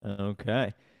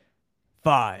Okay.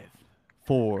 Five,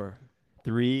 four,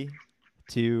 three,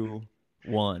 two,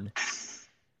 one.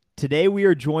 Today we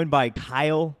are joined by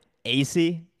Kyle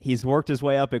Acey. He's worked his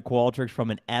way up at Qualtrics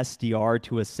from an SDR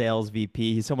to a sales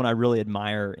VP. He's someone I really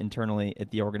admire internally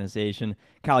at the organization.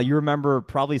 Kyle, you remember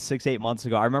probably 6, 8 months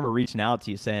ago, I remember reaching out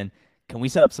to you saying, "Can we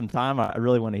set up some time? I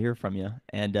really want to hear from you."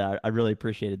 And I really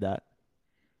appreciated that.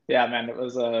 Yeah, man, it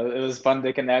was fun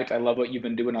to connect. I love what you've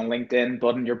been doing on LinkedIn,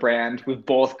 building your brand. We've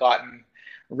both gotten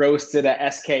roasted at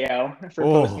SKO for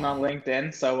posting on Oh,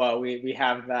 LinkedIn, so we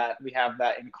have that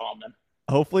in common.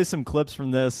 hopefully some clips from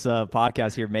this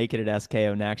podcast here make it at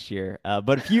SKO next year.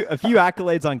 But a few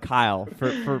accolades on Kyle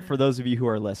for those of you who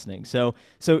are listening. So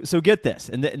get this,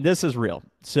 and this is real.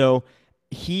 So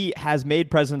he has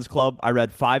made President's Club. I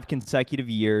read 5 consecutive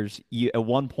years. At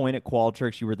one point at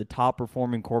Qualtrics, you were the top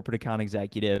performing corporate account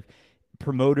executive,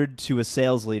 promoted to a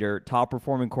sales leader, top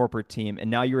performing corporate team,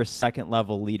 and now you're a second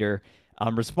level leader.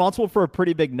 Responsible for a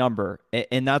pretty big number,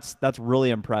 and that's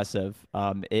really impressive.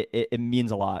 It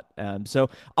means a lot. So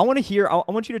I want to hear. I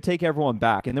want you to take everyone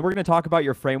back, and then we're going to talk about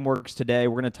your frameworks today.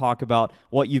 We're going to talk about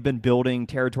what you've been building,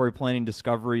 territory planning,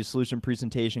 discovery, solution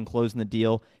presentation, closing the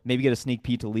deal. Maybe get a sneak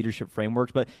peek to leadership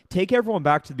frameworks. But take everyone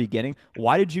back to the beginning.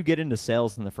 Why did you get into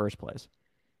sales in the first place?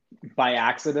 By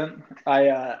accident.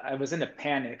 I was in a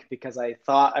panic because I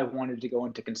thought I wanted to go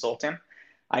into consulting.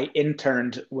 I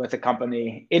interned with a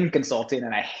company in consulting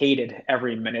and I hated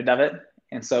every minute of it.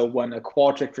 And so when a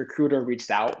Qualtrics recruiter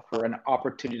reached out for an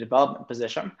opportunity development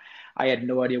position, I had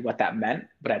no idea what that meant,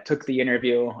 but I took the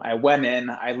interview. I went in.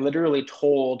 I literally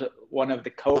told one of the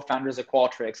co-founders of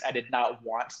Qualtrics I did not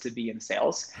want to be in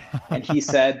sales. And he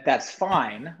said, "That's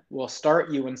fine. We'll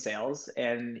start you in sales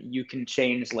and you can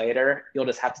change later. You'll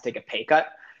just have to take a pay cut."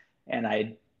 And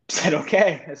I said,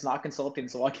 "Okay, it's not consulting,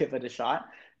 so I'll give it a shot."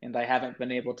 And I haven't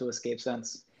been able to escape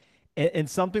since. And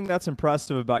something that's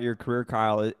impressive about your career,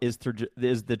 Kyle, is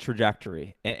the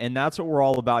trajectory, and that's what we're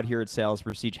all about here at Sales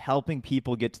Prestige, helping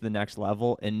people get to the next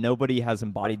level. And nobody has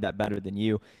embodied that better than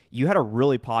you. You had a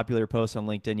really popular post on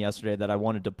LinkedIn yesterday that I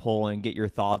wanted to pull and get your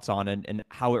thoughts on, and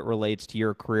how it relates to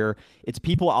your career. It's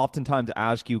people oftentimes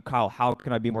ask you, Kyle, how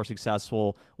can I be more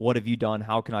successful? What have you done?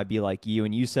 How can I be like you?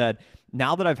 And you said,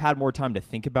 now that I've had more time to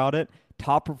think about it,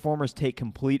 top performers take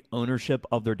complete ownership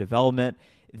of their development.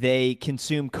 They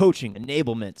consume coaching,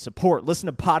 enablement, support, listen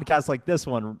to podcasts like this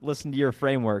one, listen to your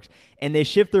frameworks, and they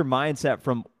shift their mindset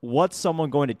from what's someone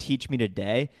going to teach me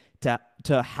today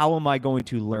to how am I going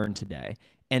to learn today?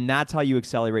 And that's how you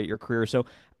accelerate your career. So,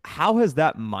 how has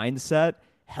that mindset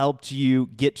helped you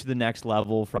get to the next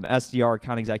level from SDR,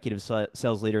 account executive,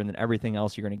 sales leader, and then everything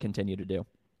else you're going to continue to do?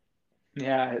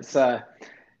 Yeah,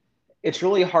 it's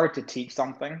really hard to teach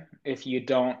something if you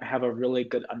don't have a really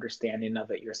good understanding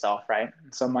of it yourself, right?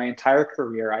 So my entire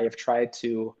career, I have tried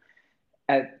to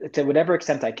whatever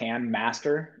extent I can,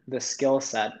 master the skill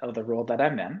set of the role that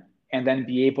I'm in, and then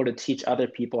be able to teach other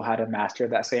people how to master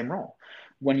that same role.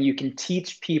 When you can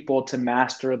teach people to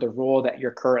master the role that you're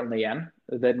currently in,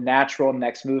 the natural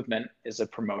next movement is a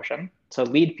promotion to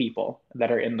lead people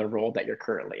that are in the role that you're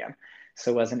currently in.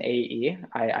 So as an AE,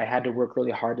 I had to work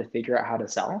really hard to figure out how to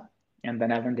sell. And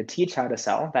then I learned to teach how to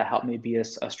sell. That helped me be a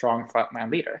strong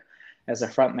frontline leader. As a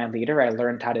frontline leader, I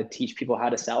learned how to teach people how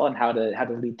to sell and how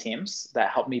to lead teams.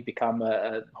 That helped me become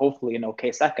hopefully an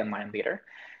okay second line leader.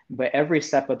 But every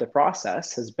step of the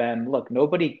process has been, look,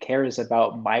 nobody cares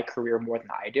about my career more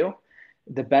than I do.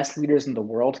 The best leaders in the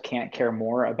world can't care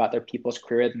more about their people's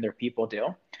career than their people do.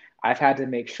 I've had to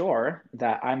make sure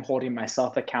that I'm holding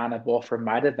myself accountable for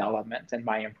my development and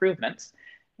my improvements.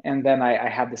 And then I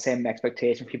have the same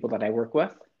expectation for people that I work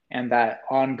with. And that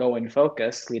ongoing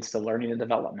focus leads to learning and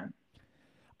development.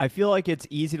 I feel like it's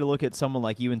easy to look at someone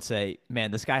like you and say, man,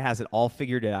 this guy has it all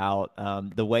figured it out.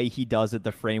 The way he does it,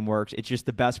 the frameworks, it's just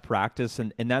the best practice.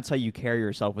 And that's how you carry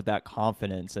yourself with that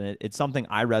confidence. And it's something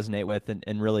I resonate with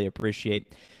and really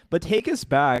appreciate. But take us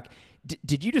back.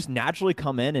 Did you just naturally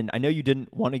come in? And I know you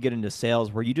didn't want to get into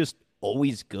sales. Were you just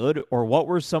always good? Or what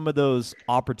were some of those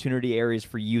opportunity areas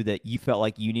for you that you felt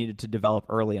like you needed to develop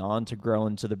early on to grow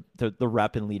into the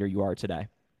rep and leader you are today?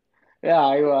 Yeah,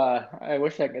 I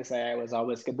wish I could say I was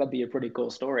always good. That'd be a pretty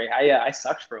cool story. I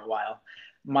sucked for a while.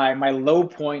 My low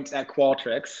point at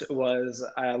Qualtrics was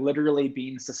literally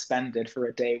being suspended for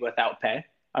a day without pay.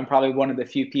 I'm probably one of the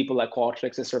few people at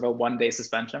Qualtrics to serve a 1 day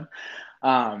suspension.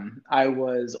 I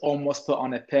was almost put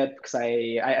on a PIP because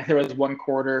there was one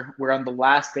quarter where on the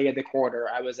last day of the quarter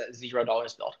I was at $0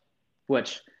 billed,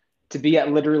 which to be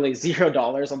at literally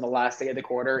 $0 on the last day of the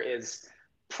quarter is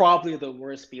probably the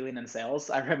worst feeling in sales.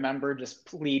 I remember just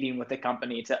pleading with the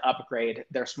company to upgrade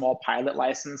their small pilot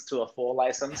license to a full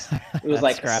license. It was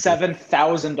That's like scrappy.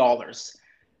 $7,000.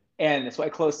 And so I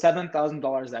closed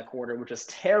 $7,000 that quarter, which is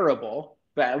terrible,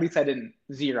 but at least I didn't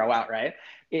zero out, right?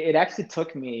 It actually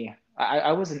took me,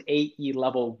 I was an AE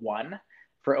level one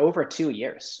for over 2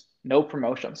 years, no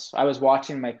promotions. I was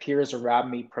watching my peers around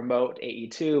me promote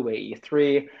AE2,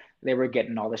 AE3. They were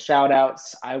getting all the shout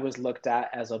outs. I was looked at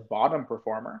as a bottom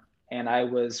performer, and I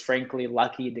was frankly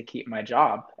lucky to keep my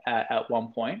job at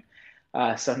one point.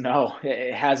 So, no,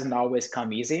 it hasn't always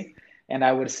come easy. And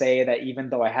I would say that even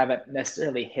though I haven't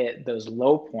necessarily hit those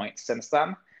low points since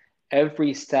then,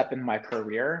 every step in my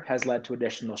career has led to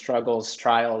additional struggles,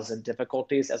 trials, and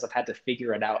difficulties as I've had to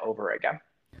figure it out over again.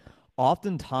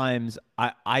 Oftentimes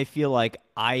I feel like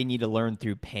I need to learn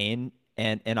through pain.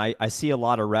 And I see a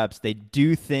lot of reps, they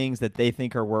do things that they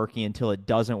think are working until it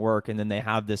doesn't work. And then they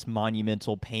have this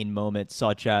monumental pain moment,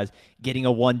 such as getting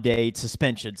a 1 day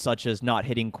suspension, such as not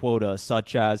hitting quota,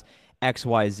 such as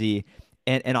XYZ.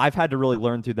 And I've had to really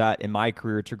learn through that in my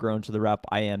career to grow into the rep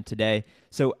I am today.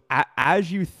 So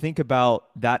as you think about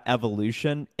that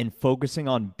evolution and focusing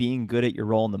on being good at your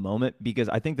role in the moment, because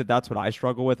I think that that's what I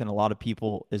struggle with, and a lot of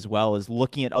people as well, is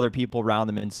looking at other people around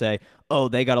them and say, oh,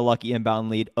 they got a lucky inbound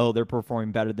lead. Oh, they're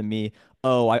performing better than me.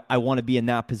 Oh, I want to be in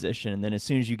that position. And then as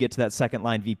soon as you get to that second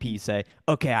line VP, say,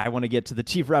 okay, I want to get to the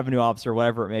chief revenue officer,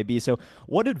 whatever it may be. So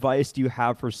what advice do you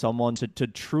have for someone to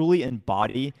truly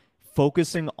embody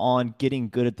focusing on getting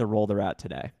good at the role they're at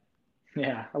today?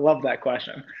 Yeah, I love that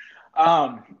question.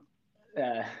 Um,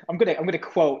 I'm gonna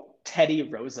quote Teddy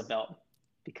Roosevelt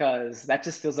because that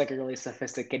just feels like a really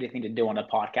sophisticated thing to do on a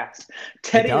podcast. It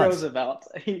Teddy does. Roosevelt,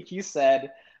 he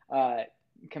said, uh,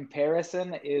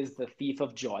 "Comparison is the thief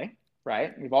of joy."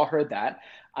 Right? We've all heard that.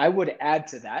 I would add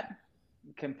to that,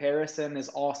 comparison is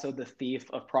also the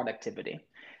thief of productivity.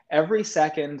 Every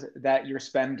second that you're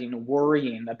spending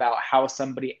worrying about how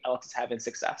somebody else is having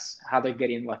success, how they're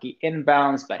getting lucky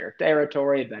inbounds, better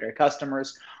territory, better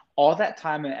customers, all that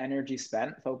time and energy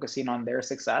spent focusing on their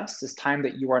success is time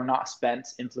that you are not spent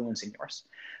influencing yours.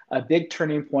 A big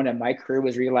turning point in my career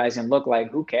was realizing, look,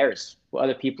 like, who cares what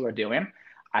other people are doing?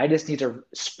 I just need to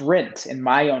sprint in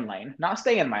my own lane, not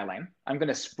stay in my lane. I'm going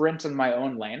to sprint in my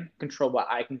own lane, control what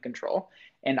I can control,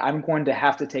 and I'm going to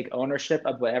have to take ownership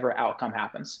of whatever outcome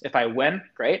happens. If I win,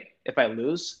 great. If I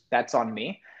lose, that's on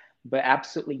me. But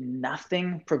absolutely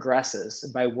nothing progresses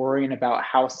by worrying about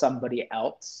how somebody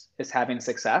else is having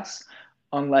success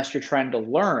unless you're trying to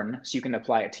learn so you can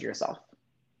apply it to yourself.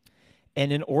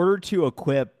 And in order to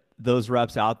equip those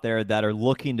reps out there that are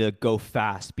looking to go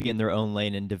fast, be in their own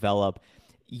lane, and develop,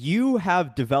 you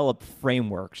have developed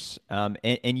frameworks.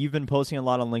 And you've been posting a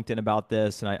lot on LinkedIn about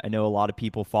this. And I know a lot of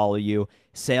people follow you.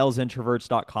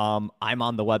 Salesintroverts.com. I'm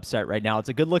on the website right now. It's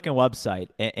a good looking website.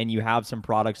 And you have some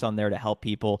products on there to help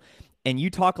people. And you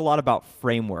talk a lot about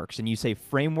frameworks, and you say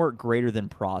framework greater than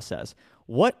process.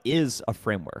 What is a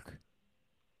framework?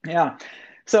 Yeah.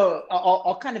 So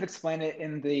I'll kind of explain it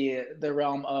in the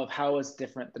realm of how it's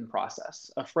different than process.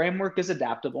 A framework is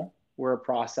adaptable, where a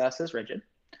process is rigid.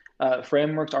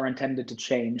 Frameworks are intended to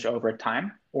change over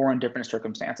time or in different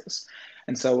circumstances.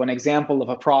 And so, an example of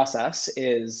a process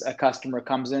is a customer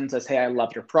comes in and says, hey, I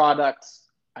love your product.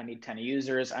 I need 10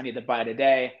 users. I need to buy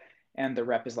today. And the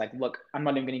rep is like, look, I'm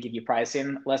not even going to give you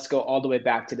pricing. Let's go all the way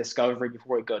back to discovery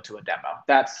before we go to a demo.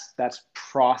 That's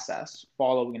process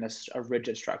following a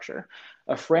rigid structure.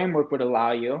 A framework would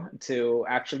allow you to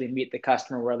actually meet the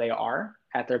customer where they are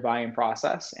at their buying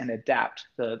process and adapt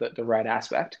the right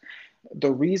aspect.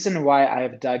 The reason why I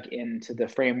have dug into the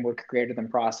framework greater than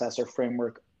process or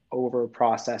framework over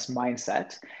process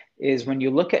mindset is when you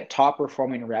look at top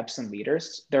performing reps and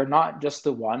leaders, they're not just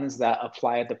the ones that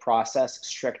apply the process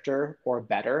stricter or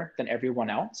better than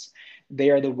everyone else. They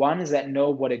are the ones that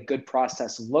know what a good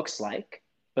process looks like,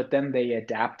 but then they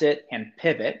adapt it and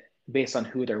pivot based on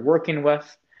who they're working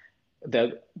with,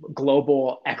 the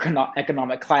global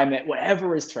economic climate,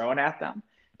 whatever is thrown at them.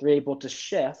 They're able to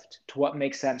shift to what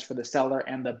makes sense for the seller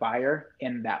and the buyer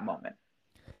in that moment.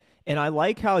 And I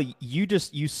like how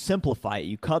you simplify it.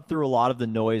 You cut through a lot of the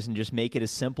noise and just make it as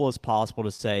simple as possible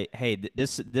to say, "Hey,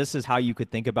 this is how you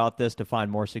could think about this to find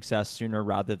more success sooner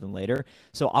rather than later."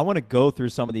 So I want to go through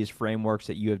some of these frameworks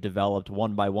that you have developed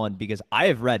one by one because I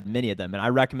have read many of them, and I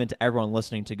recommend to everyone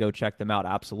listening to go check them out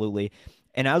absolutely.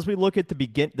 And as we look at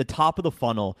the top of the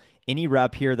funnel, any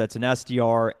rep here that's an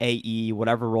SDR, AE,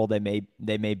 whatever role they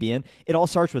may be in, it all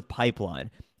starts with pipeline.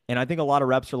 And I think a lot of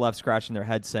reps are left scratching their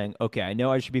heads saying, okay, I know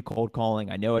I should be cold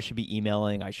calling. I know I should be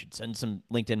emailing. I should send some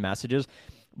LinkedIn messages.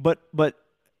 But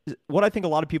what I think a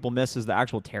lot of people miss is the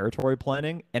actual territory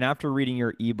planning. And after reading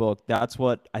your ebook, that's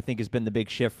what I think has been the big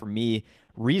shift for me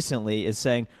recently is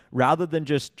saying rather than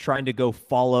just trying to go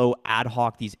follow ad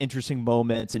hoc these interesting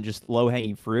moments and just low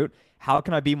hanging fruit, how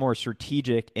can I be more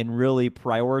strategic and really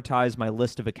prioritize my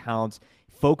list of accounts,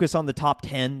 focus on the top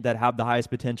 10 that have the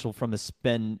highest potential from a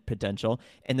spend potential,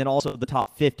 and then also the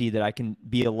top 50 that I can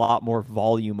be a lot more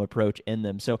volume approach in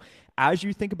them. So as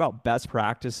you think about best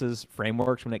practices,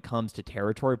 frameworks when it comes to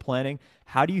territory planning,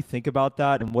 how do you think about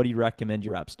that and what do you recommend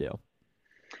your reps do?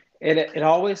 It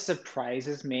always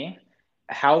surprises me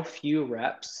how few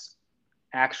reps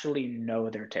actually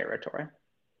know their territory,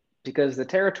 because the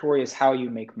territory is how you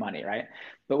make money, right?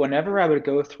 But whenever I would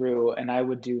go through and I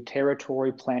would do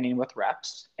territory planning with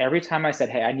reps, every time I said,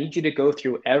 hey, I need you to go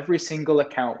through every single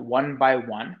account one by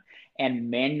one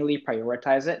and manually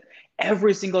prioritize it,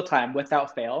 every single time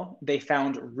without fail, they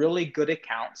found really good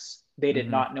accounts they did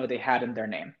Mm-hmm. not know they had in their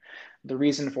name. The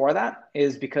reason for that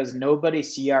is because nobody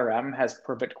CRM has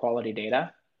perfect quality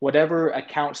data. Whatever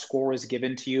account score is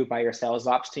given to you by your sales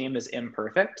ops team is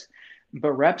imperfect,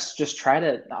 but reps just try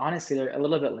to, honestly, they're a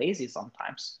little bit lazy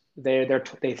sometimes. They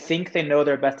think they know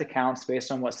their best accounts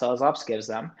based on what sales ops gives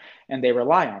them, and they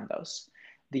rely on those.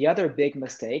 The other big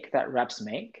mistake that reps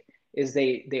make is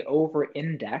they over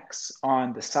index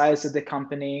on the size of the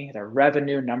company, their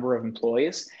revenue, number of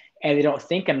employees, and they don't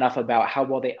think enough about how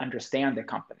well they understand the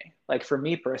company. Like for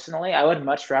me personally, I would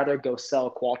much rather go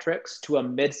sell Qualtrics to a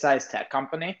mid-sized tech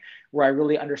company where I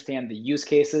really understand the use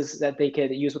cases that they could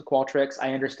use with Qualtrics.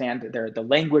 I understand the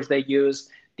language they use,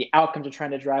 the outcomes they're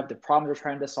trying to drive, the problems they're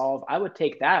trying to solve. I would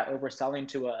take that over selling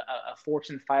to a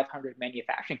Fortune 500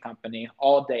 manufacturing company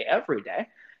all day, every day,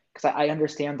 because I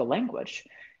understand the language.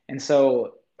 And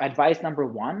so, advice number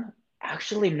one,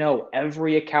 actually know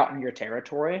every account in your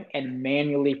territory and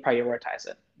manually prioritize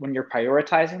it. When you're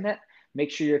prioritizing it,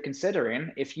 make sure you're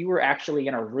considering if you were actually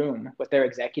in a room with their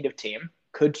executive team,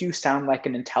 could you sound like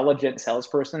an intelligent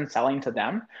salesperson selling to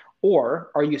them?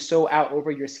 Or are you so out over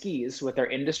your skis with their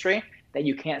industry that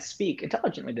you can't speak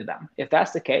intelligently to them? If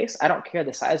that's the case, I don't care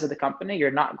the size of the company,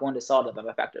 you're not going to sell to them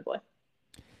effectively.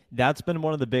 That's been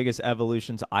one of the biggest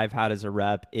evolutions I've had as a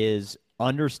rep is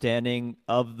understanding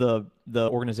of the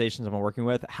organizations I'm working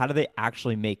with. How do they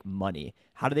actually make money?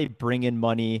 How do they bring in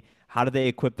money? How do they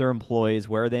equip their employees?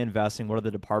 Where are they investing? What are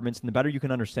the departments? And the better you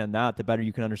can understand that, the better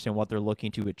you can understand what they're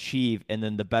looking to achieve. And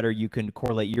then the better you can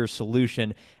correlate your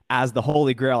solution as the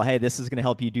holy grail. Hey, this is going to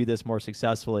help you do this more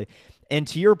successfully. And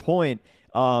to your point,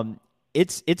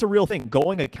 it's a real thing.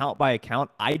 Going account by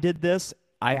account. I did this.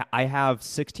 I have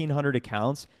 1,600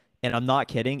 accounts. And I'm not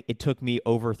kidding. It took me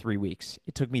over 3 weeks.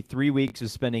 It took me 3 weeks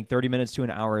of spending 30 minutes to an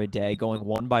hour a day going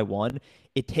one by one.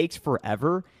 It takes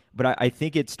forever, but I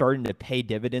think it's starting to pay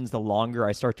dividends the longer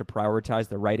I start to prioritize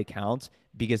the right accounts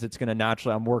because it's going to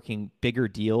naturally, I'm working bigger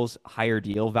deals, higher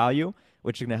deal value,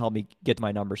 which is going to help me get to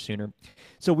my numbers sooner.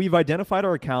 So we've identified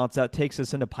our accounts. That takes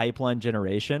us into pipeline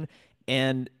generation.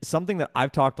 And something that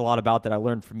I've talked a lot about that I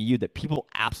learned from you that people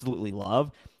absolutely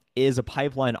love is a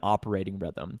pipeline operating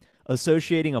rhythm,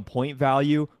 associating a point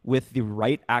value with the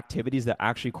right activities that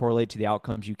actually correlate to the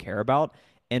outcomes you care about.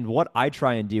 And what I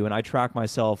try and do, and I track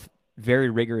myself very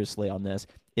rigorously on this,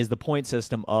 is the point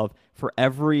system of for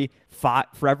every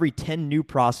 10 new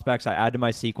prospects I add to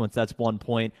my sequence, that's 1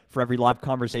 point. For every live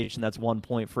conversation, that's 1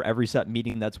 point. For every set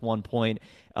meeting, that's 1 point.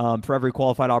 For every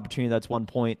qualified opportunity, that's 1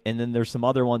 point. And then there's some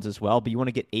other ones as well, but you want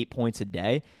to get 8 points a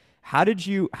day. How did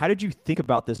you think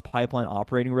about this pipeline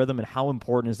operating rhythm, and how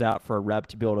important is that for a rep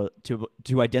to be able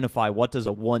to identify what does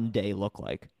a 1 day look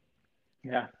like?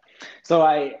 Yeah. So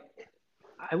I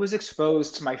was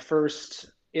exposed to my first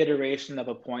iteration of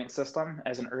a point system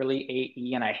as an early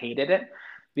AE, and I hated it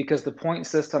because the point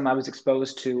system I was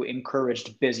exposed to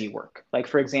encouraged busy work. Like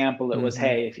for example, it was, Mm-hmm.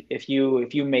 hey, if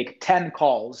you make 10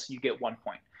 calls, you get 1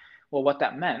 point. Well, what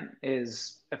that meant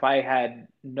is if I had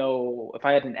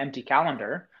an empty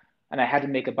calendar and I had to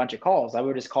make a bunch of calls, I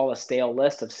would just call a stale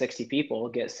list of 60 people,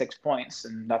 get 6 points,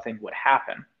 and nothing would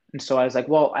happen. And so I was like,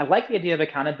 well, I like the idea of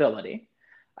accountability.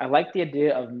 I like the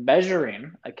idea of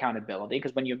measuring accountability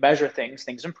because when you measure things,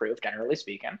 things improve, generally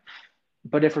speaking.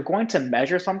 But if we're going to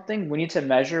measure something, we need to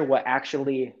measure what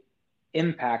actually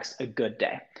impacts a good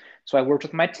day. So I worked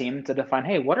with my team to define,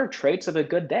 hey, what are traits of a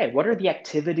good day? What are the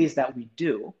activities that we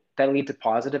do that lead to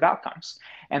positive outcomes?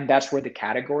 And that's where the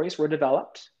categories were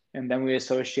developed. And then we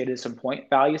associated some point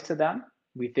values to them.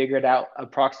 We figured out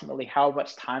approximately how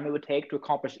much time it would take to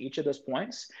accomplish each of those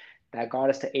points. That got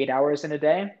us to 8 hours in a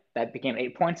day. That became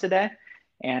 8 points a day.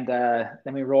 And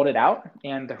then we rolled it out.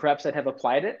 And the reps that have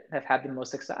applied it have had the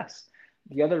most success.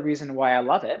 The other reason why I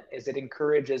love it is it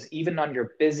encourages, even on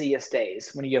your busiest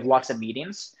days, when you have lots of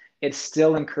meetings, it's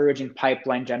still encouraging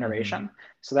pipeline Hmm. generation.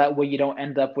 So that way you don't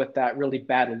end up with that really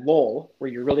bad lull where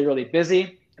you're really, really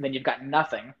busy and then you've got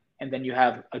nothing. And then you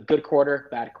have a good quarter,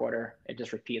 bad quarter. It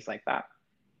just repeats like that.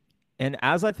 And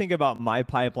as I think about my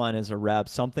pipeline as a rep,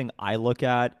 something I look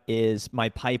at is my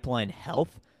pipeline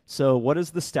health. So what is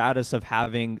the status of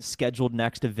having scheduled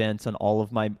next events on all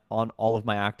of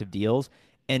my active deals?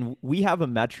 And we have a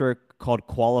metric called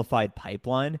qualified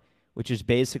pipeline, which is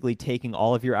basically taking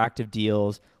all of your active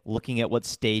deals, looking at what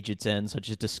stage it's in, such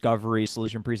as discovery,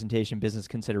 solution presentation, business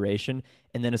consideration,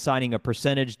 and then assigning a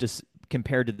percentage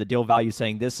compared to the deal value,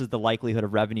 saying this is the likelihood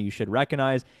of revenue you should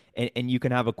recognize, and you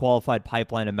can have a qualified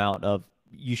pipeline amount of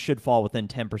you should fall within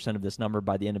 10% of this number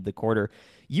by the end of the quarter.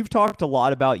 You've talked a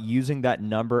lot about using that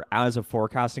number as a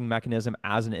forecasting mechanism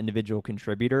as an individual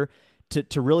contributor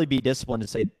to really be disciplined to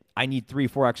say, I need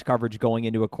 3-4x coverage going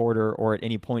into a quarter or at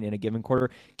any point in a given quarter.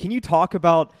 Can you talk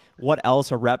about what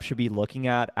else a rep should be looking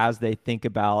at as they think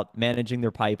about managing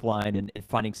their pipeline and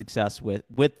finding success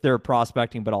with their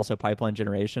prospecting, but also pipeline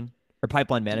generation or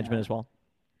pipeline management Yeah. as well?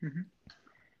 Mhm.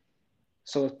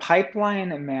 So with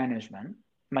pipeline management,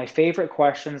 my favorite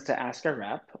questions to ask a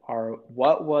rep are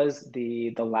what was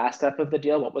the last step of the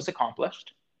deal, what was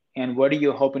accomplished, and what are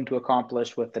you hoping to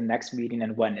accomplish with the next meeting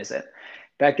and when is it?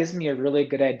 That gives me a really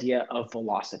good idea of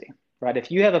velocity, right? If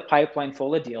you have a pipeline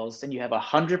full of deals and you have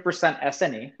 100%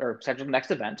 SNE or scheduled next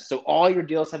event, so all your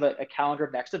deals have a calendar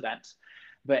of next event,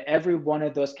 but every one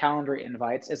of those calendar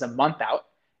invites is a month out,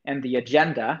 and the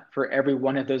agenda for every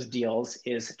one of those deals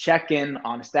is check in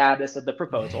on status of the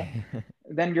proposal,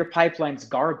 then your pipeline's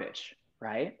garbage,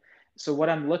 right? So what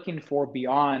I'm looking for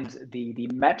beyond the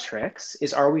metrics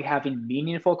is, are we having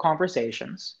meaningful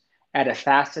conversations at a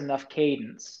fast enough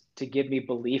cadence to give me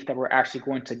belief that we're actually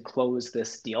going to close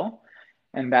this deal?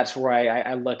 And that's where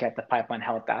I look at the pipeline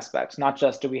health aspects. Not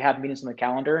just do we have meetings on the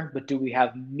calendar, but do we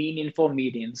have meaningful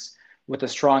meetings with a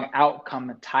strong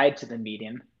outcome tied to the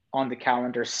meeting on the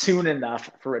calendar soon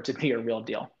enough for it to be a real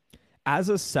deal? As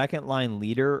a second line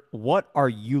leader, what are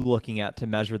you looking at to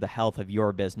measure the health of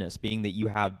your business, being that you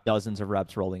have dozens of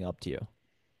reps rolling up to you?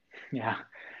 Yeah.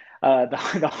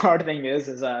 The hard thing is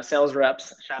sales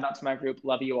reps, shout out to my group,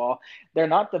 love you all. They're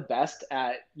not the best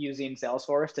at using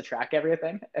Salesforce to track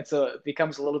everything. And so it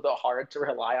becomes a little bit hard to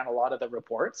rely on a lot of the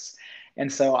reports.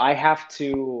 And so I have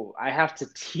to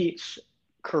teach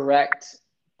correct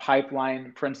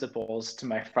pipeline principles to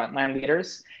my frontline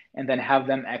leaders and then have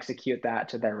them execute that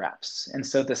to their reps. And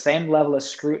so the same level of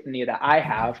scrutiny that I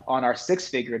have on our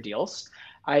six-figure deals,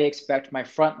 I expect my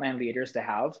frontline leaders to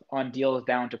have on deals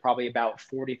down to probably about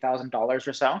 $40,000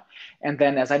 or so. And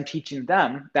then as I'm teaching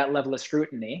them that level of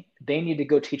scrutiny, they need to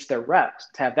go teach their reps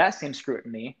to have that same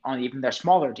scrutiny on even their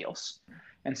smaller deals.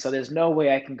 And so there's no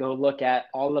way I can go look at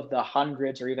all of the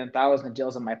hundreds or even thousands of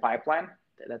deals in my pipeline.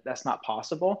 That's not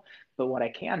possible. But what I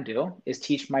can do is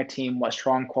teach my team what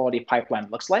strong quality pipeline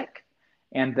looks like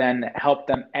and then help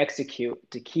them execute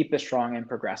to keep it strong and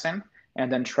progressing,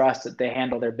 and then trust that they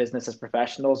handle their business as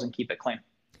professionals and keep it clean.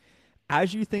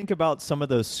 As you think about some of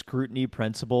those scrutiny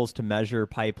principles to measure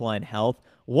pipeline health,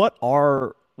 what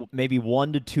are maybe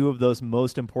 1 to 2 of those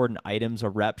most important items a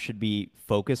rep should be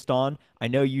focused on? I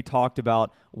know you talked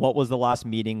about what was the last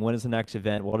meeting, when is the next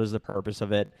event, what is the purpose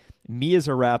of it. Me as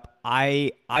a rep,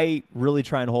 I really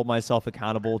try and hold myself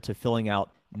accountable to filling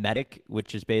out MEDIC,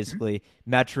 which is basically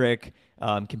metric,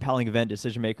 compelling event,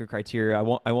 decision maker criteria.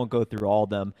 I won't go through all of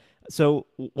them. So,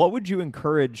 what would you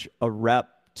encourage a rep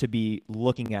to be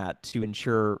looking at to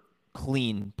ensure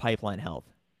clean pipeline health?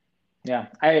 Yeah,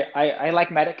 I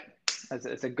like Medic.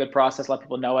 It's a good process. Let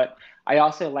people know it. I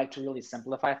also like to really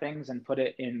simplify things and put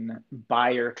it in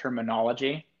buyer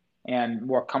terminology and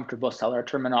more comfortable seller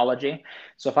terminology.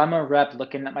 So if I'm a rep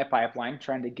looking at my pipeline,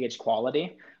 trying to gauge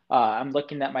quality, I'm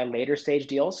looking at my later stage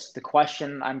deals. The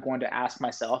question I'm going to ask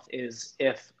myself is,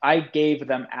 if I gave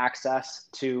them access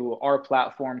to our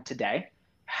platform today,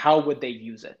 how would they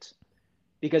use it?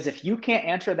 Because if you can't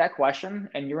answer that question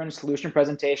and you're in a solution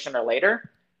presentation or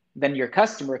later, then your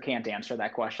customer can't answer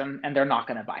that question and they're not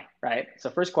going to buy, right? So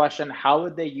first question, how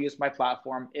would they use my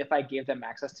platform if I gave them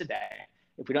access today?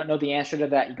 If we don't know the answer to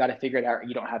that, you got to figure it out or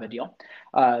you don't have a deal.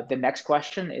 The next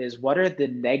question is, what are the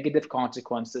negative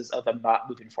consequences of them not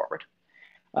moving forward?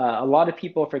 A lot of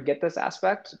people forget this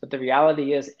aspect, but the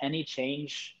reality is any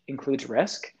change includes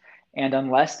risk. And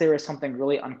unless there is something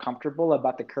really uncomfortable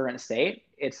about the current state,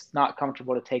 it's not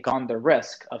comfortable to take on the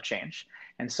risk of change.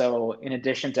 And so, in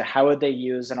addition to how would they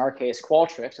use, in our case,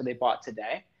 Qualtrics that they bought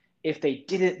today, if they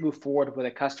didn't move forward with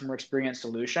a customer experience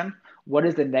solution, what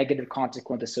is the negative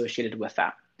consequence associated with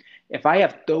that? If I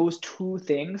have those two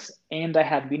things and I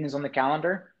have meetings on the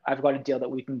calendar, I've got a deal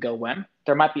that we can go win.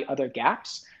 There might be other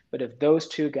gaps, but if those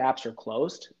two gaps are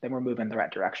closed, then we're moving in the right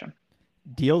direction.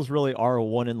 Deals really are a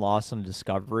won and loss on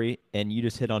discovery, and you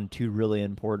just hit on two really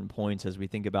important points as we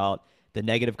think about the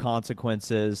negative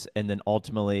consequences and then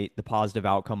ultimately the positive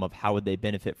outcome of how would they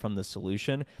benefit from the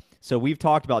solution. So we've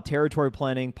talked about territory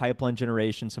planning, pipeline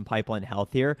generation, some pipeline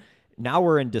health here. Now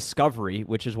we're in discovery,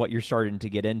 which is what you're starting to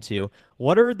get into.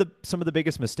 What are some of the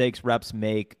biggest mistakes reps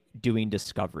make doing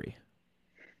discovery?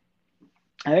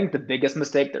 I think the biggest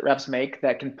mistake that reps make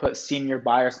that can put senior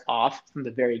buyers off from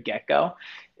the very get go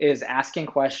is asking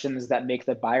questions that make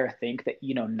the buyer think that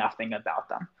you know nothing about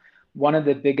them. One of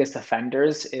the biggest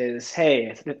offenders is, hey,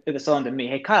 if it's someone to me,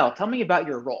 hey, Kyle, tell me about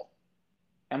your role.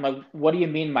 I'm like, what do you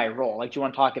mean my role? Like, do you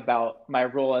want to talk about my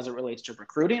role as it relates to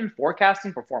recruiting,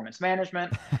 forecasting, performance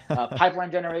management,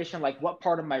 pipeline generation? Like, what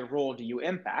part of my role do you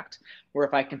impact? Or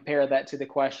if I compare that to the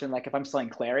question, like if I'm selling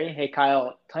Clary, hey,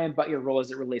 Kyle, tell me about your role as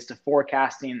it relates to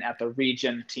forecasting at the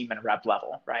region, team, and rep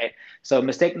level, right? So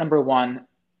mistake number one,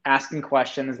 asking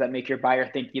questions that make your buyer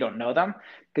think you don't know them.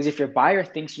 Because if your buyer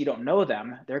thinks you don't know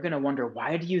them, they're going to wonder,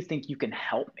 why do you think you can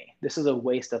help me? This is a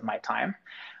waste of my time.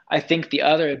 I think the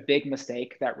other big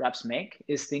mistake that reps make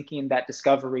is thinking that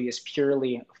discovery is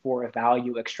purely for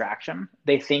value extraction.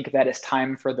 They think that it's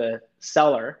time for the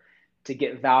seller to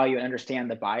get value and understand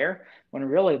the buyer, when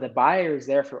really the buyer is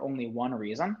there for only one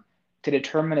reason: to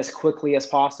determine as quickly as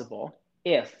possible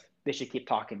if they should keep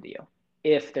talking to you,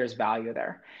 if there's value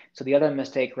there. So the other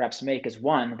mistake reps make is,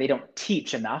 one, they don't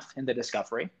teach enough in the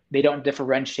discovery. They don't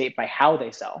differentiate by how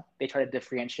they sell. They try to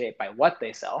differentiate by what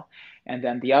they sell. And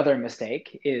then the other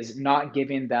mistake is not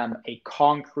giving them a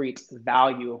concrete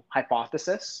value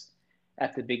hypothesis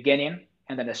at the beginning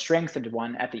and then a strengthened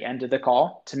one at the end of the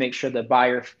call to make sure the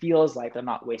buyer feels like they're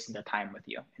not wasting their time with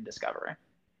you in discovery.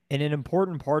 And an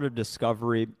important part of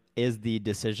discovery is the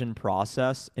decision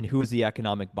process and who is the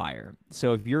economic buyer.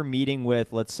 So if you're meeting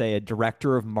with, let's say, a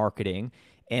director of marketing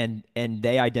and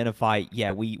they identify,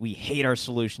 yeah, we hate our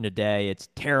solution today. It's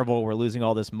terrible. We're losing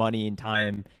all this money and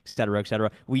time, et cetera, et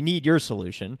cetera. We need your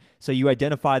solution. So you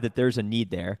identify that there's a need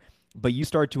there, but you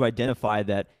start to identify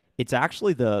that it's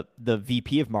actually the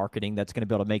VP of marketing that's going to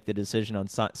be able to make the decision on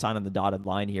signing the dotted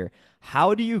line here.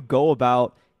 How do you go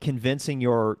about convincing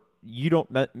your you don't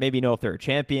maybe know if they're a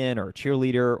champion or a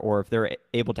cheerleader or if they're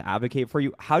able to advocate for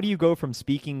you? How do you go from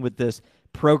speaking with this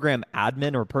program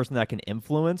admin or person that can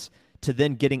influence to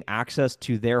then getting access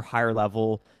to their higher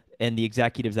level and the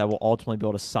executives that will ultimately be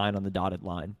able to sign on the dotted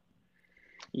line?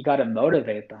 You got to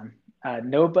motivate them.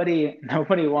 Nobody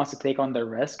wants to take on the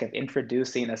risk of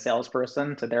introducing a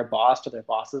salesperson to their boss, to their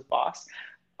boss's boss,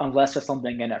 unless there's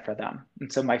something in it for them.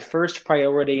 And so my first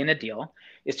priority in a deal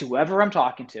is to whoever I'm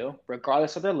talking to,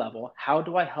 regardless of their level, how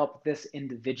do I help this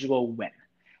individual win?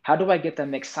 How do I get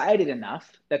them excited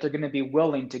enough that they're going to be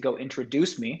willing to go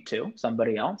introduce me to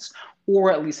somebody else,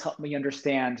 or at least help me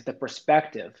understand the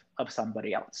perspective of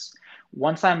somebody else?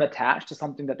 Once I'm attached to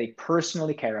something that they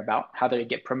personally care about, how they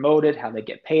get promoted, how they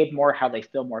get paid more, how they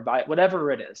feel more valuable,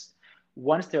 whatever it is,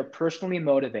 once they're personally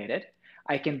motivated,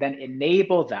 I can then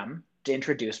enable them to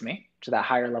introduce me to that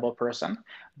higher level person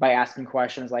by asking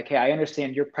questions like, hey, I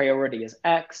understand your priority is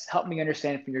X. Help me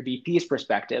understand from your VP's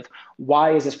perspective,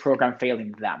 why is this program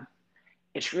failing them?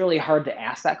 It's really hard to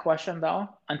ask that question, though,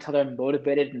 until they're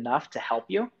motivated enough to help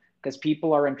you, because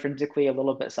people are intrinsically a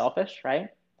little bit selfish, right?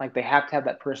 Like they have to have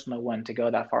that personal win to go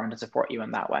that far and to support you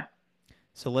in that way.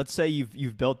 So let's say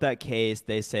you've built that case.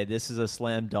 They say this is a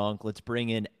slam dunk. Let's bring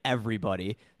in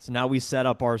everybody. So now we set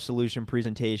up our solution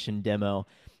presentation demo.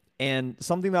 And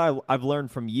something that I've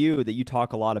learned from you that you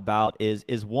talk a lot about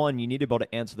is one, you need to be able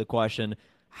to answer the question,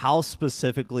 how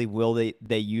specifically will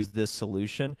they use this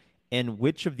solution? And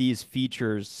which of these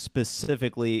features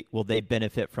specifically will they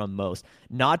benefit from most?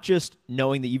 Not just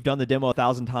knowing that you've done the demo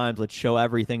 1,000 times, let's show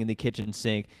everything in the kitchen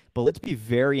sink, but let's be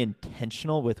very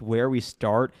intentional with where we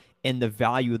start and the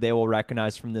value they will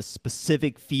recognize from this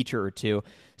specific feature or two.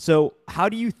 So how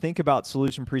do you think about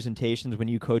solution presentations when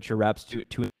you coach your reps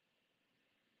to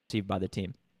received by the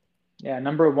team? Yeah,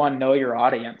 number one, know your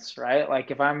audience, right?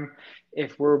 Like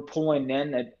if we're pulling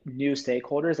in new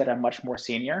stakeholders that are much more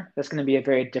senior, that's going to be a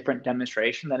very different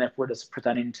demonstration than if we're just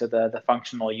presenting to the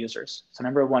functional users. So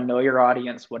number one, know your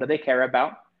audience. What do they care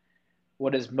about?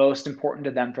 What is most important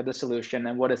to them for the solution,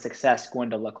 and what is success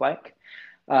going to look like?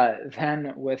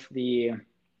 Then with the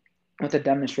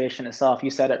demonstration itself,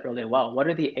 you said it really well. What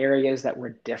are the areas that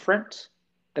were different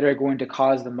that are going to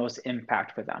cause the most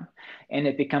impact for them? And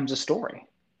it becomes a story.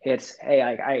 It's,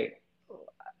 hey,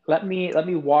 Let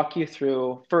me walk you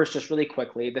through first, just really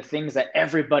quickly, the things that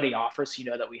everybody offers, so you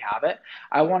know that we have it.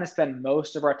 I want to spend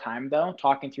most of our time though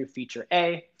talking through feature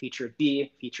A, feature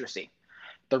B, feature C.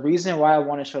 The reason why I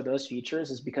want to show those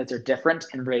features is because they're different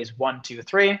in ways 1, 2,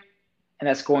 3, and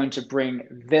that's going to bring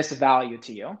this value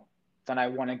to you. Then I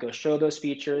want to go show those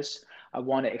features. I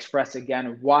want to express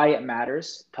again why it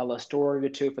matters, tell a story or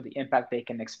two for the impact they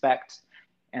can expect,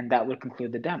 and that would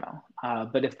conclude the demo.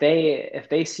 But if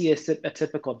they see a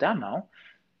typical demo,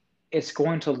 it's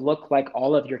going to look like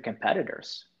all of your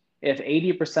competitors. If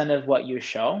 80% of what you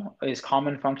show is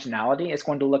common functionality, it's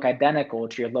going to look identical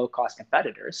to your low-cost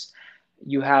competitors.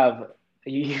 You have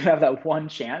you have that one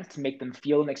chance to make them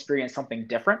feel and experience something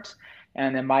different.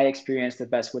 And in my experience, the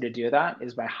best way to do that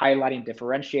is by highlighting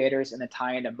differentiators and then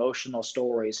tying emotional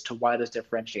stories to why those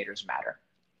differentiators matter.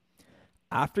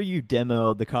 After you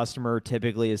demo, the customer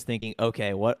typically is thinking,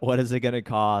 okay, what is it going to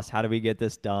cost? How do we get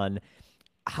this done?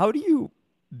 How do you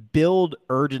build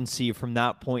urgency from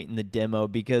that point in the demo?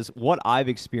 Because what I've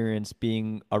experienced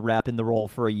being a rep in the role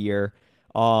for a year,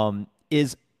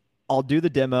 is I'll do the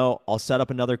demo, I'll set up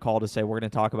another call to say we're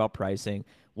going to talk about pricing.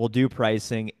 We'll do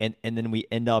pricing, and then we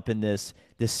end up in this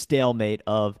stalemate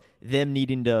of them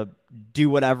needing to do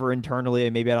whatever internally,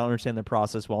 and maybe I don't understand the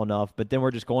process well enough, but then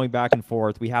we're just going back and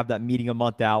forth. We have that meeting a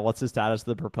month out. What's the status of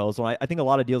the proposal? I think a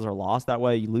lot of deals are lost that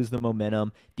way. You lose the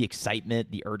momentum, the excitement,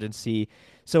 the urgency.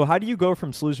 So how do you go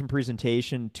from solution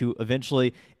presentation to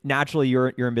eventually, naturally you're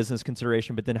in business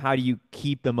consideration, but then how do you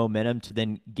keep the momentum to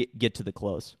then get to the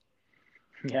close?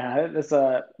 Yeah, that's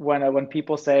when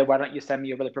people say, "Why don't you send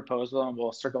me over the proposal and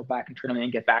we'll circle back internally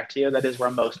and get back to you?" That is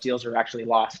where most deals are actually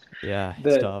lost. Yeah, it's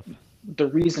The tough. the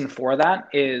reason for that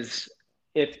is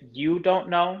if you don't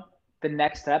know the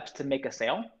next steps to make a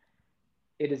sale,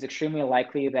 it is extremely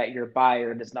likely that your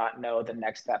buyer does not know the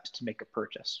next steps to make a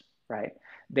purchase, right?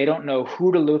 They don't know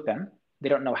who to loop in. They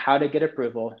don't know how to get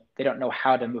approval. They don't know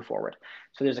how to move forward.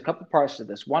 So there's a couple parts to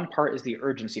this. One part is the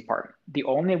urgency part. The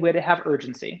only way to have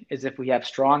urgency is if we have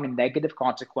strong and negative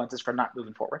consequences for not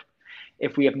moving forward.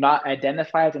 If we have not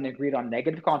identified and agreed on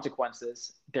negative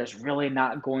consequences, there's really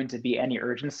not going to be any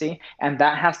urgency. And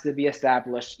that has to be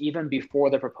established even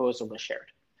before the proposal is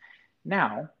shared.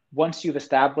 Now, once you've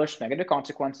established negative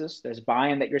consequences, there's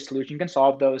buy-in that your solution can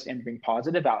solve those and bring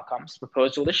positive outcomes,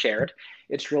 proposal is shared,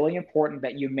 it's really important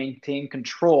that you maintain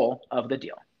control of the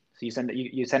deal. So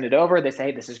you send it over, they say,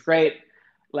 hey, this is great.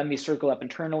 Let me circle up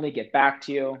internally, get back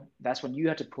to you. That's when you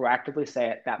have to proactively say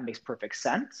it. That makes perfect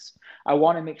sense. I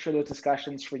want to make sure those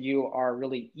discussions for you are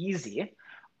really easy.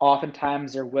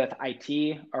 Oftentimes they're with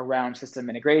IT around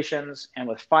system integrations and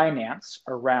with finance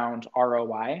around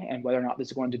ROI and whether or not this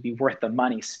is going to be worth the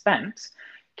money spent.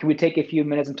 Can we take a few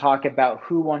minutes and talk about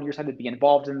who on your side would be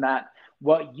involved in that?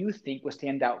 What you think would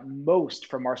stand out most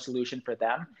from our solution for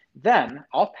them? Then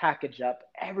I'll package up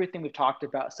everything we've talked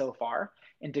about so far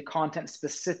into content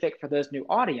specific for those new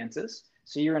audiences.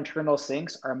 So your internal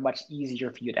syncs are much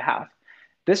easier for you to have.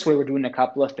 This way, we're doing a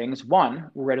couple of things.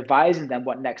 One, we're advising them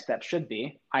what next steps should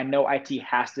be. I know IT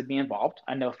has to be involved.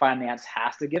 I know finance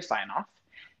has to give sign off.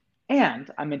 And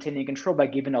I'm maintaining control by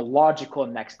giving a logical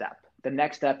next step. The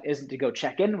next step isn't to go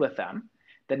check in with them.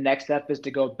 The next step is to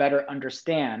go better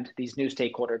understand these new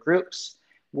stakeholder groups,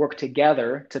 work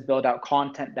together to build out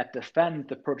content that defend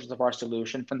the purchase of our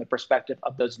solution from the perspective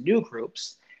of those new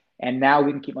groups. And now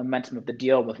we can keep momentum of the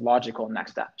deal with logical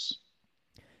next steps.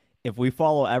 If we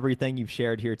follow everything you've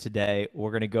shared here today, we're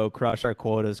going to go crush our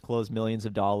quotas, close millions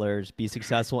of dollars, be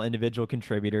successful individual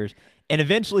contributors, and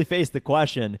eventually face the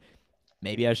question,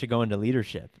 maybe I should go into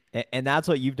leadership. And that's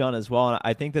what you've done as well. And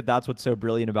I think that that's what's so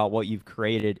brilliant about what you've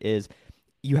created is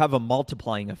you have a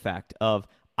multiplying effect of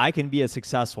I can be a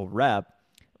successful rep,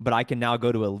 but I can now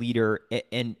go to a leader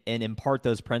and impart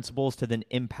those principles to then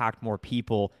impact more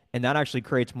people. And that actually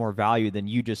creates more value than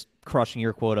you just crushing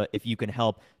your quota if you can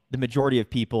help the majority of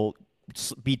people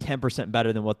be 10%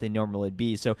 better than what they normally would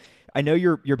be. So I know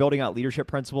you're building out leadership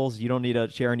principles. You don't need to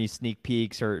share any sneak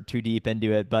peeks or too deep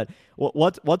into it, but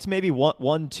what's maybe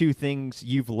one, two things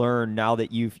you've learned now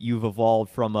that you've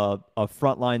evolved from a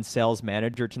frontline sales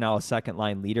manager to now a second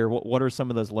line leader? What are some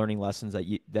of those learning lessons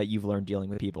that you've learned dealing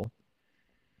with people?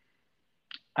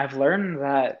 I've learned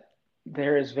that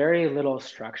there is very little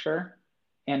structure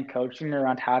and coaching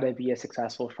around how to be a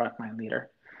successful frontline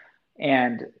leader.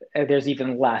 And there's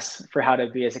even less for how to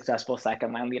be a successful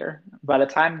second line leader. By the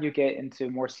time you get into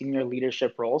more senior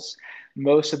leadership roles,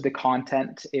 most of the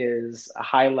content is a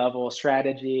high level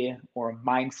strategy or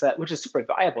mindset, which is super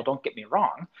valuable, don't get me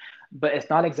wrong. But it's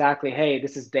not exactly, hey,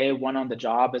 this is day one on the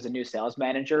job as a new sales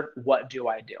manager. What do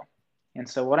I do? And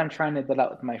so what I'm trying to build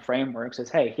out with my frameworks is,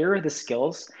 hey, here are the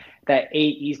skills that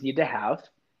AEs need to have.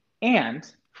 And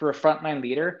for a frontline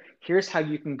leader, here's how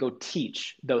you can go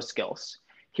teach those skills.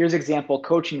 Here's example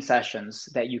coaching sessions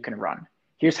that you can run.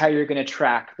 Here's how you're going to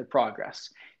track the progress.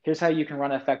 Here's how you can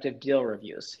run effective deal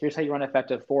reviews. Here's how you run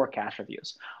effective forecast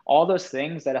reviews. All those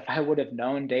things that if I would have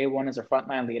known day one as a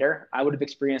frontline leader, I would have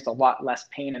experienced a lot less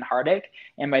pain and heartache,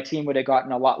 and my team would have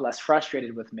gotten a lot less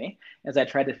frustrated with me as I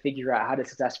tried to figure out how to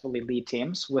successfully lead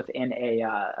teams within a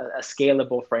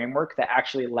scalable framework that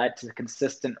actually led to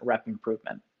consistent rep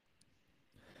improvement.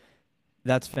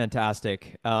 That's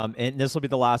fantastic. And this will be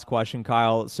the last question,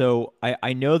 Kyle. So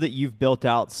I know that you've built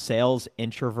out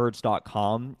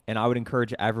salesintroverts.com, and I would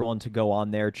encourage everyone to go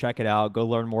on there, check it out, go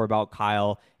learn more about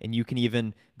Kyle, and you can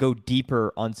even go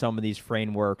deeper on some of these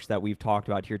frameworks that we've talked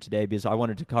about here today, because I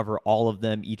wanted to cover all of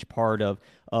them, each part of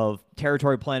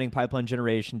territory planning, pipeline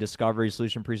generation, discovery,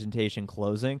 solution presentation,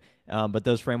 closing. But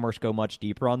those frameworks go much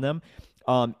deeper on them.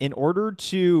 In order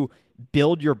to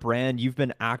build your brand, you've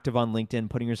been active on LinkedIn,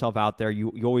 putting yourself out there.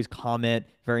 You always comment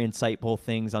very insightful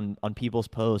things on people's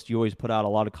posts. You always put out a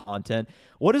lot of content.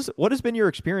 What has been your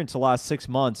experience the last 6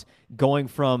 months going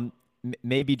from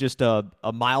maybe just a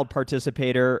mild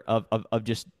participator of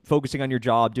just focusing on your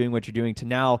job, doing what you're doing, to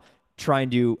now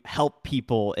trying to help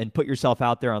people and put yourself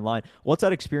out there online? What's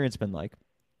that experience been like?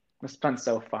 It's been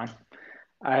so fun.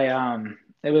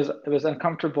 It was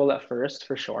uncomfortable at first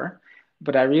for sure,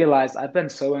 but I realized I've been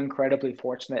so incredibly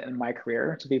fortunate in my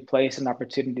career to be placed in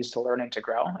opportunities to learn and to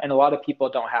grow, and a lot of people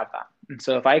don't have that. And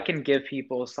so if I can give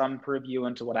people some purview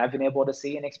into what I've been able to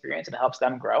see and experience, and it helps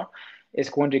them grow, it's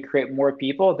going to create more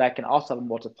people that can also have a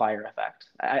multiplier effect.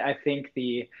 I think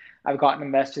the I've gotten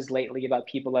messages lately about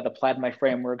people that applied my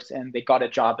frameworks and they got a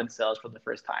job in sales for the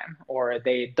first time, or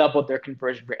they doubled their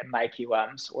conversion rate in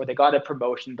IQMs, or they got a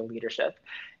promotion to leadership.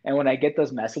 And when I get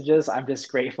those messages, I'm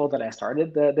just grateful that I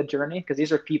started the journey, because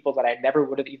these are people that I never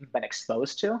would have even been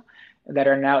exposed to that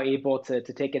are now able to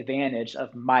take advantage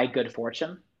of my good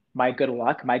fortune, my good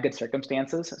luck, my good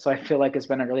circumstances. So I feel like it's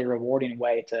been a really rewarding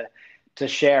way to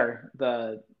share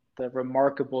the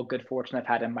remarkable good fortune I've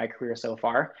had in my career so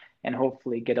far, and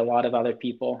hopefully get a lot of other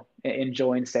people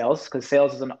enjoying sales, because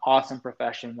sales is an awesome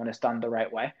profession when it's done the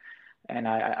right way. And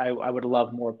I would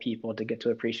love more people to get to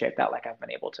appreciate that like I've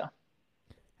been able to.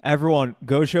 Everyone,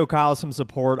 go show Kyle some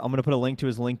support. I'm going to put a link to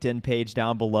his LinkedIn page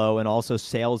down below, and also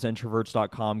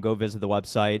salesintroverts.com. Go visit the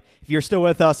website. If you're still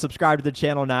with us, subscribe to the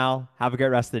channel now. Have a great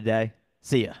rest of the day.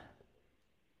 See ya.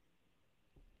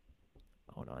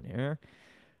 Hold on here.